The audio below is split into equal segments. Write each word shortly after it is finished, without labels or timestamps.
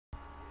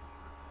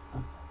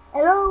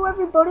Hello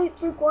everybody,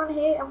 it's Luke1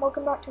 here and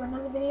welcome back to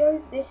another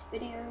video. This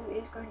video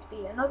is going to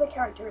be another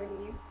character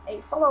review,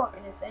 a follow-up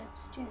in a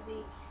sense to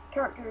the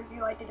character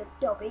review I did of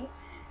Dobby,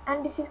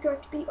 and it is going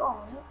to be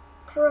on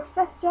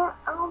Professor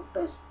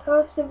Albus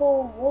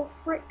Percival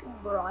Wulfric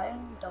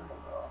Brian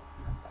Dumbledore.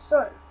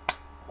 So,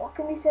 what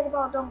can be said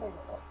about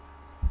Dumbledore?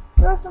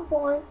 First and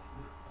foremost,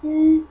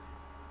 he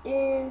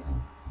is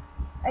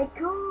a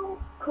calm,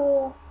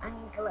 cool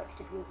and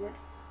collected wizard.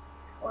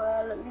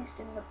 Well, at least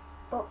in the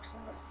books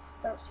and the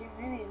first two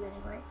movies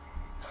anyway.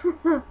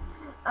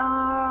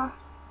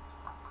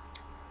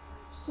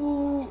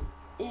 He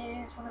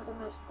is one of the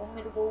most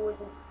formidable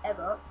wizards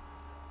ever.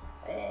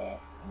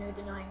 No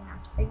denying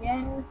that.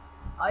 Again,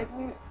 eye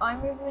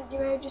movement you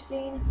may have just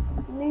seen.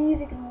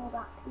 Please ignore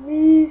that,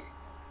 please.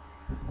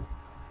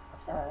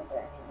 But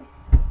anyway.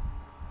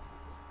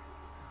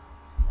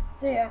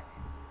 So yeah,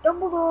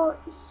 Dumbledore,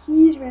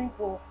 he's really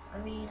cool. I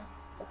mean,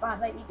 the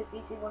fact that he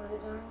defeated one of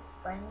his own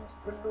friends,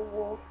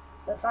 Grindelwald,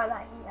 the fact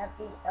that he had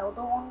the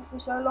Elder Wand for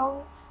so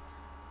long,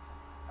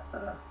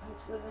 and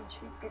flew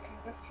into getting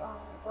the strong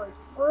great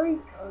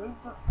breaker,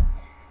 but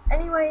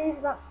anyways,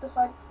 that's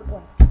besides the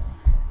point.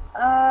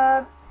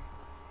 I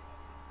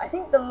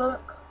think the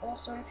look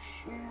also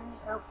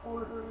shows how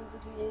cool of a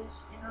wizard he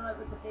is, you know, like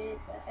with the beard,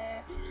 the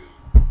hair.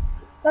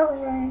 That was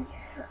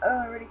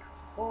really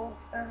cool.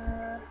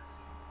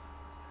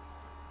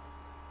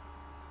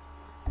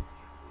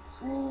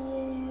 He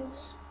is,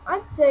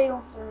 I'd say,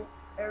 also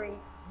very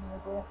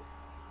noble.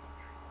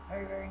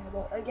 Very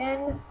noble.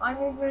 Again, eye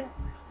movement,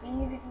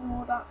 please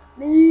ignore that,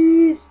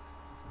 please.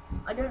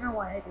 I don't know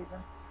why I do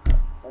them.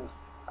 Those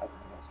eye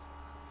movements.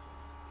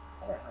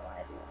 I don't know why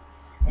I do them.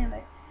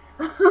 Anyway,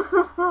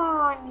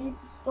 I need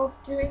to stop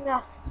doing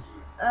that.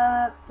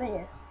 But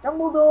yes,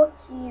 Dumbledore,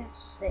 he is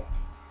sick.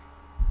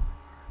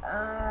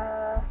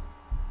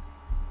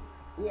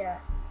 Yeah,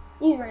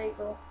 he's really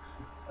cool.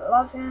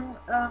 Love him.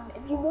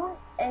 If you want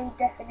a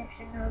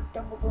definition of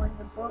Dumbledore in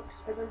the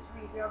books, for those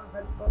of you who haven't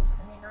read the books,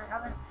 I mean I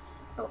haven't,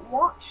 but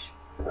watch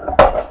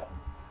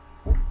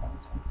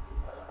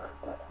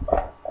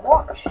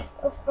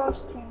the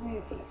first two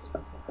movies,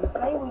 because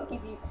they will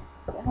give you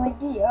an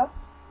idea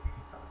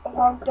of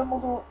how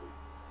Dumbledore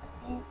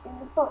is in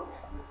the books.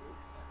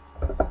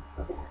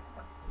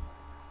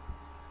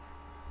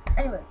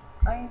 Anyway,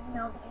 I am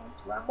now beginning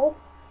to ramble.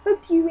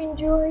 Hope you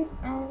enjoyed,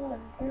 and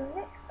until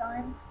next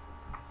time,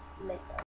 later.